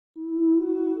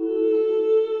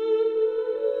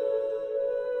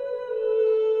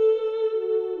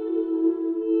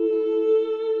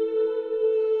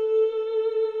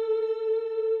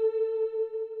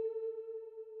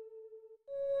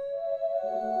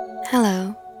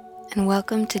Hello, and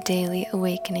welcome to Daily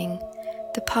Awakening,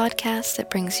 the podcast that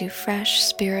brings you fresh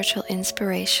spiritual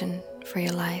inspiration for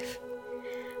your life.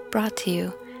 Brought to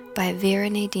you by Vera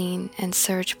Nadine and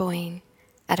Serge Boyne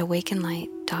at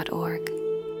awakenlight.org.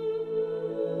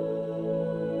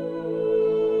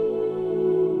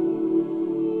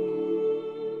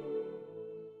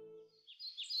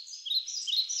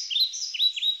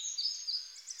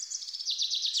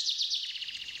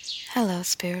 Hello,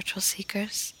 spiritual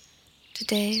seekers.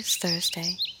 Today is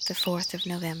Thursday, the 4th of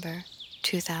November,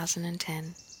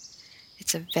 2010.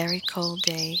 It's a very cold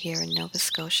day here in Nova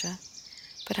Scotia,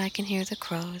 but I can hear the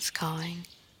crows cawing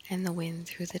and the wind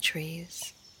through the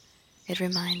trees. It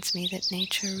reminds me that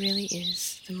nature really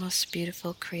is the most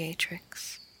beautiful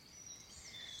creatrix.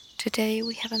 Today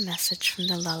we have a message from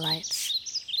the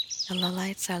Lullites. The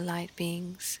Lullites are light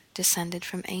beings descended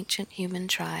from ancient human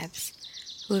tribes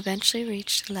who eventually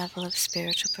reached a level of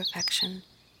spiritual perfection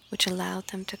which allowed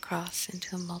them to cross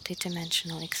into a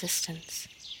multidimensional existence.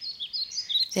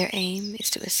 Their aim is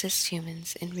to assist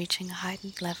humans in reaching a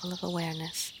heightened level of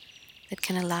awareness that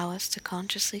can allow us to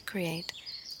consciously create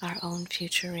our own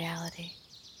future reality.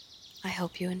 I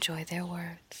hope you enjoy their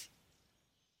words.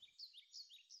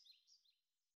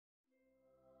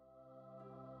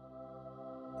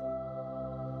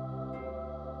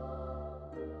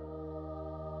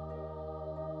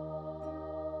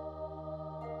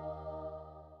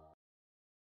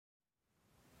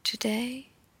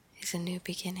 Today is a new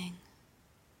beginning.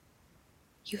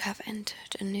 You have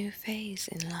entered a new phase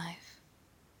in life.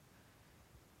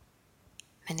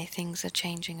 Many things are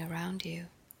changing around you,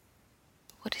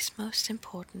 but what is most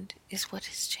important is what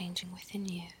is changing within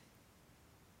you.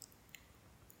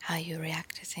 How you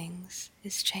react to things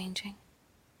is changing.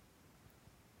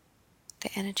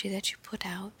 The energy that you put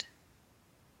out,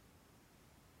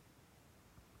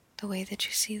 the way that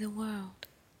you see the world,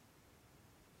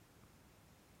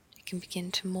 it can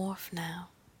begin to morph now.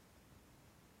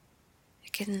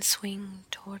 It can swing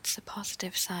towards the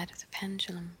positive side of the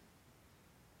pendulum.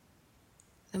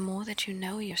 The more that you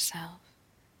know yourself,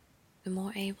 the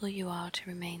more able you are to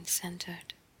remain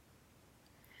centered,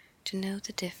 to know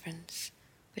the difference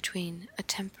between a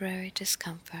temporary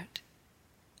discomfort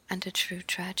and a true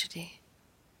tragedy.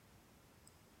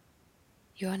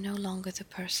 You are no longer the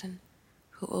person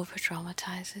who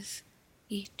over-dramatizes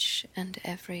each and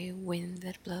every wind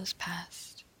that blows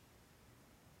past.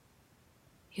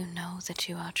 You know that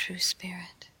you are true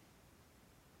spirit,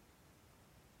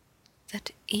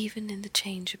 that even in the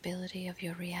changeability of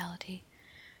your reality,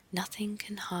 nothing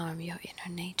can harm your inner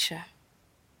nature.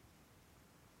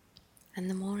 And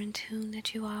the more in tune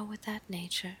that you are with that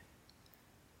nature,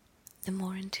 the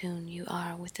more in tune you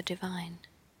are with the divine.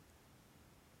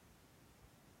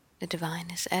 The divine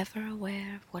is ever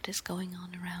aware of what is going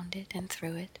on around it and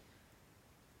through it,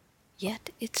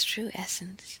 yet its true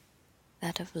essence,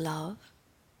 that of love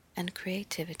and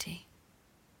creativity,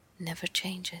 never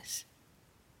changes.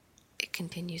 It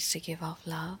continues to give off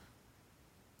love.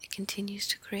 It continues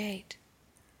to create,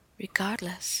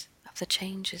 regardless of the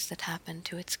changes that happen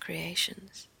to its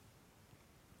creations.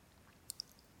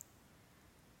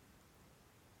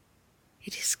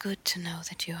 It is good to know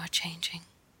that you are changing,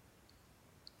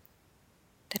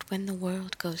 that when the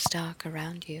world goes dark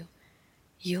around you,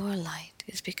 your light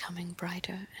is becoming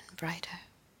brighter and brighter.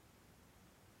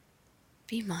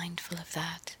 Be mindful of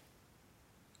that,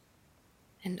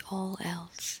 and all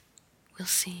else will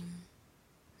seem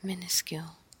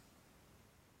minuscule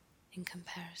in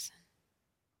comparison.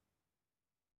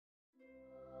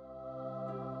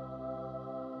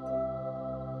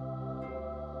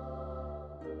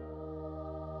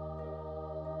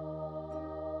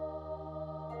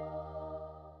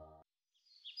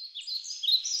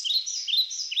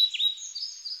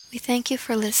 We thank you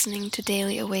for listening to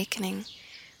Daily Awakening.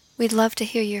 We'd love to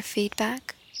hear your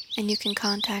feedback, and you can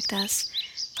contact us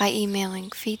by emailing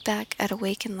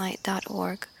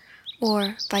feedback@awakenlight.org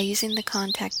or by using the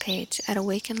contact page at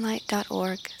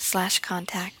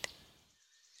awakenlight.org/contact.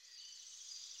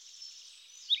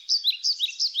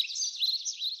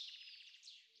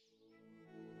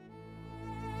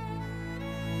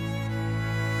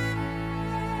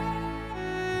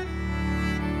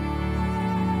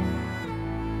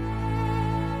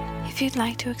 If you'd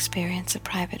like to experience a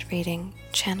private reading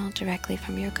channeled directly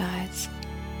from your guides,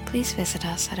 please visit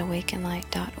us at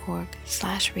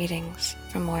awakenlight.org/readings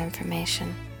for more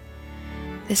information.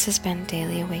 This has been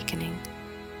Daily Awakening.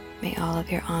 May all of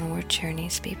your onward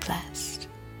journeys be blessed.